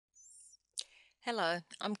Hello,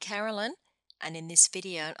 I'm Carolyn, and in this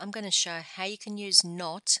video I'm going to show how you can use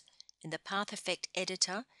Knot in the Path Effect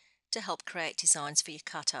editor to help create designs for your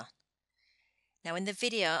cutter. Now in the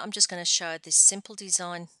video I'm just going to show this simple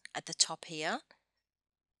design at the top here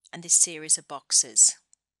and this series of boxes.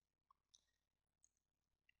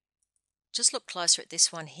 Just look closer at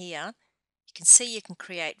this one here. You can see you can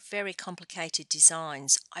create very complicated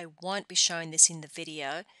designs. I won't be showing this in the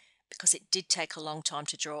video because it did take a long time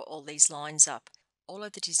to draw all these lines up. All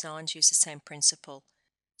of the designs use the same principle.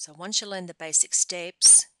 So once you learn the basic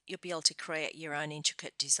steps, you'll be able to create your own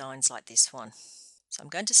intricate designs like this one. So I'm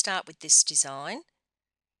going to start with this design,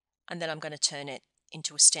 and then I'm going to turn it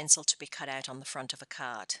into a stencil to be cut out on the front of a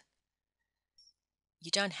card. You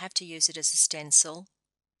don't have to use it as a stencil.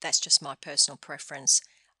 That's just my personal preference.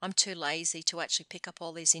 I'm too lazy to actually pick up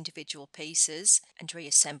all these individual pieces and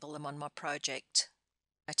reassemble them on my project.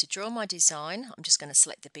 Now to draw my design, I'm just going to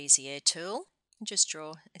select the Bezier tool and just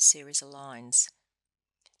draw a series of lines.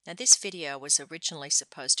 Now this video was originally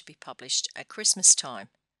supposed to be published at Christmas time,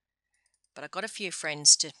 but I got a few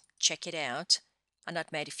friends to check it out and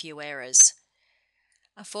I'd made a few errors.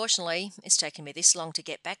 Unfortunately, it's taken me this long to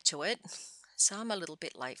get back to it, so I'm a little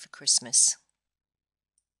bit late for Christmas.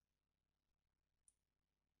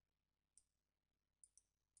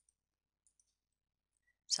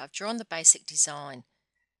 So I've drawn the basic design.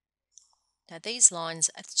 Now these lines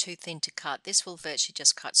are too thin to cut. This will virtually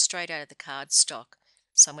just cut straight out of the cardstock.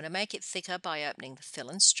 So I'm going to make it thicker by opening the fill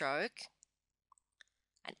and stroke.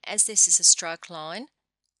 And as this is a stroke line,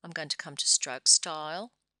 I'm going to come to stroke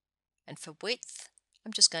style. And for width,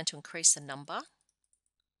 I'm just going to increase the number.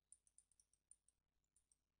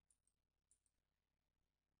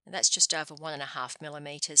 And that's just over 1.5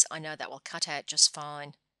 millimeters. I know that will cut out just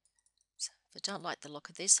fine. So if I don't like the look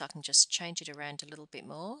of this, I can just change it around a little bit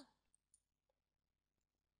more.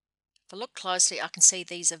 If I look closely, I can see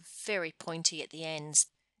these are very pointy at the ends.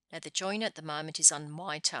 Now the join at the moment is on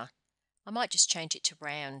mitre. I might just change it to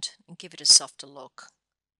round and give it a softer look.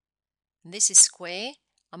 And this is square.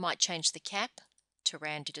 I might change the cap to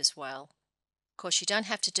rounded as well. Of course, you don't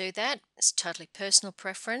have to do that. It's totally personal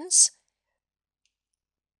preference.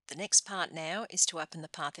 The next part now is to open the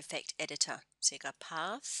Path Effect editor. So you go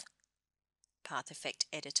Path, Path Effect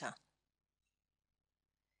editor.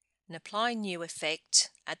 And apply new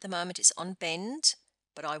effect. At the moment it's on bend,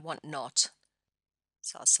 but I want knot.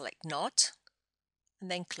 So I'll select knot and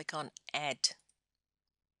then click on add.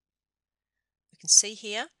 You can see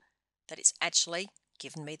here that it's actually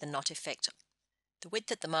given me the knot effect. The width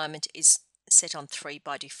at the moment is set on 3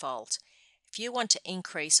 by default. If you want to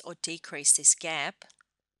increase or decrease this gap,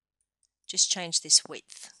 just change this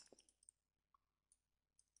width.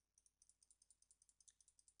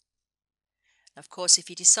 Of course, if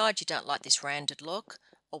you decide you don't like this rounded look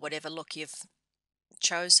or whatever look you've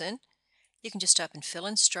chosen, you can just open fill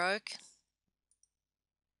and stroke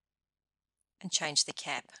and change the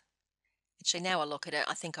cap. Actually, now I look at it,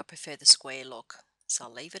 I think I prefer the square look, so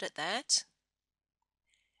I'll leave it at that.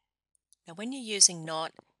 Now when you're using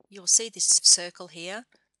knot, you'll see this circle here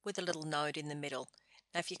with a little node in the middle.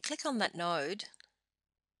 Now if you click on that node,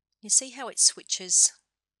 you see how it switches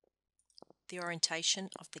the orientation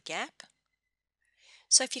of the gap.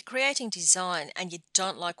 So if you're creating design and you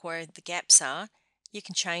don't like where the gaps are, you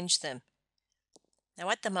can change them. Now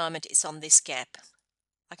at the moment it's on this gap.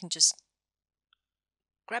 I can just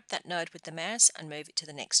grab that node with the mouse and move it to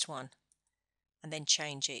the next one and then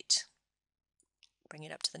change it. Bring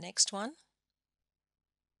it up to the next one.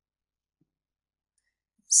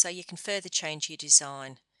 So you can further change your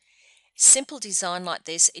design. Simple design like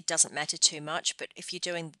this, it doesn't matter too much, but if you're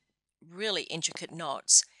doing really intricate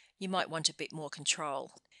knots, you might want a bit more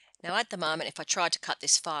control. Now at the moment, if I try to cut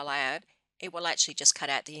this file out, it will actually just cut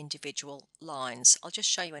out the individual lines. I'll just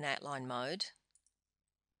show you in outline mode.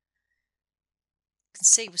 You can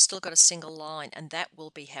see we've still got a single line, and that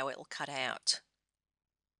will be how it will cut out.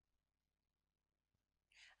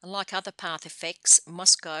 And like other path effects,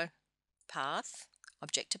 must go path,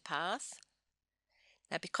 object to path.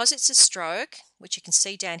 Now because it's a stroke, which you can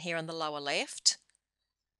see down here on the lower left,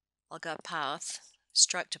 I'll go path,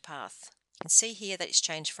 stroke to path. You can see here that it's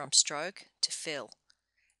changed from stroke to fill.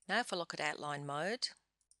 Now if I look at outline mode,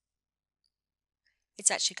 it's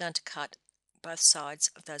actually going to cut both sides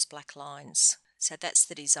of those black lines. So that's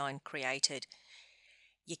the design created.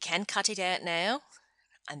 You can cut it out now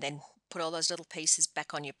and then put all those little pieces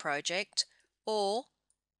back on your project, or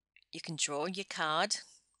you can draw your card,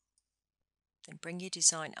 then bring your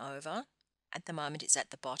design over. At the moment it's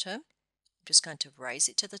at the bottom. I'm just going to raise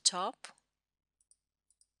it to the top.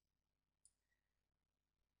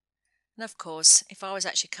 And of course, if I was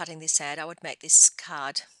actually cutting this out, I would make this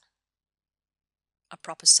card a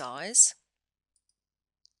proper size.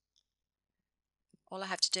 All I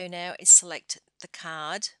have to do now is select the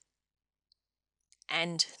card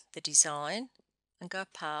and the design and go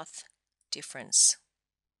Path, Difference.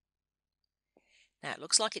 Now it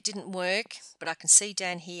looks like it didn't work, but I can see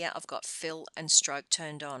down here I've got Fill and Stroke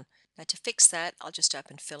turned on. Now to fix that, I'll just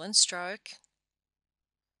open Fill and Stroke,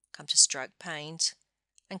 come to Stroke Paint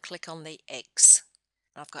and click on the X.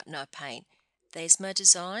 I've got no paint. There's my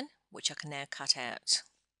design, which I can now cut out.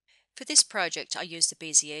 For this project I used the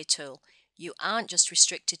Bezier tool. You aren't just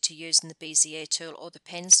restricted to using the Bezier tool or the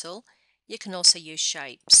pencil, you can also use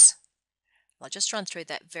shapes. I'll just run through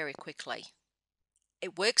that very quickly.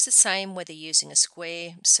 It works the same whether using a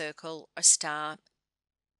square, circle, or star.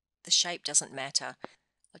 The shape doesn't matter.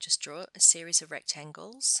 I'll just draw a series of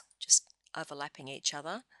rectangles, just overlapping each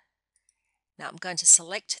other. Now I'm going to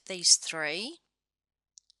select these three,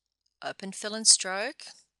 open Fill and Stroke,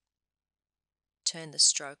 turn the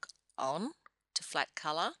stroke on to flat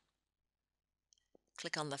color,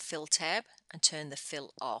 click on the Fill tab and turn the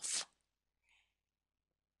fill off.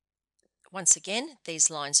 Once again,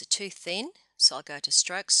 these lines are too thin, so I'll go to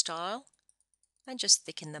Stroke Style and just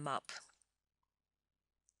thicken them up.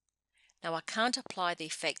 Now I can't apply the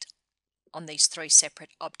effect on these three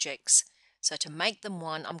separate objects, so to make them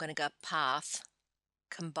one, I'm going to go Path,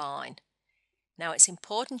 Combine. Now it's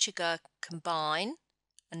important you go Combine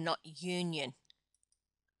and not Union.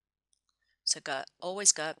 So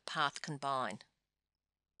always go Path, Combine.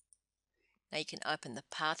 Now you can open the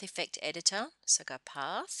Path Effect Editor, so go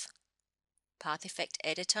Path, Path Effect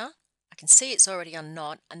Editor. I can see it's already on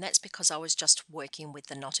Knot, and that's because I was just working with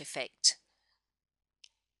the knot effect.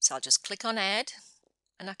 So I'll just click on Add,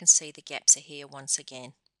 and I can see the gaps are here once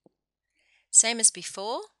again. Same as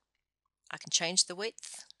before, I can change the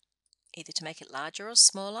width, either to make it larger or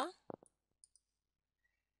smaller.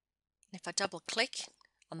 And if I double click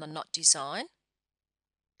on the knot design,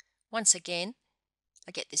 once again,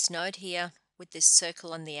 I get this node here with this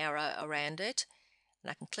circle and the arrow around it,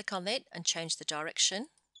 and I can click on that and change the direction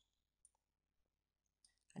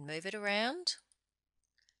and move it around.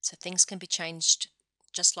 So things can be changed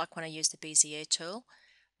just like when I use the Bezier tool.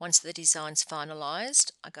 Once the design's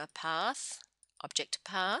finalized, I go Path, Object to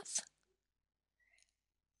Path,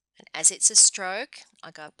 and as it's a stroke, I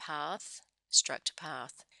go Path, Stroke to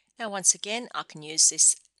Path. Now once again, I can use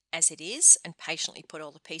this as it is and patiently put all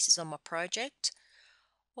the pieces on my project,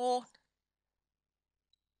 or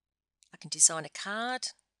I can design a card.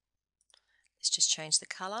 Let's just change the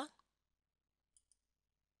color.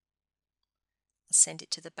 I'll send it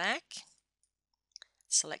to the back,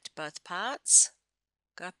 select both parts,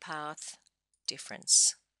 go Path,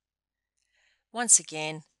 Difference. Once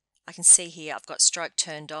again, I can see here I've got stroke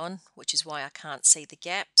turned on, which is why I can't see the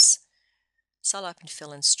gaps. So I'll open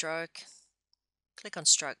Fill and Stroke, click on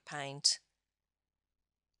Stroke Paint,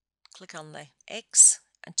 click on the X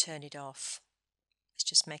and turn it off. Let's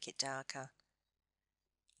just make it darker.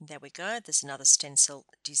 And there we go, there's another stencil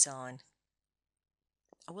design.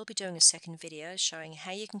 I will be doing a second video showing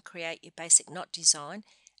how you can create your basic knot design,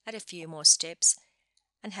 add a few more steps,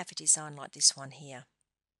 and have a design like this one here.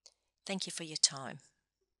 Thank you for your time.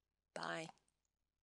 Bye.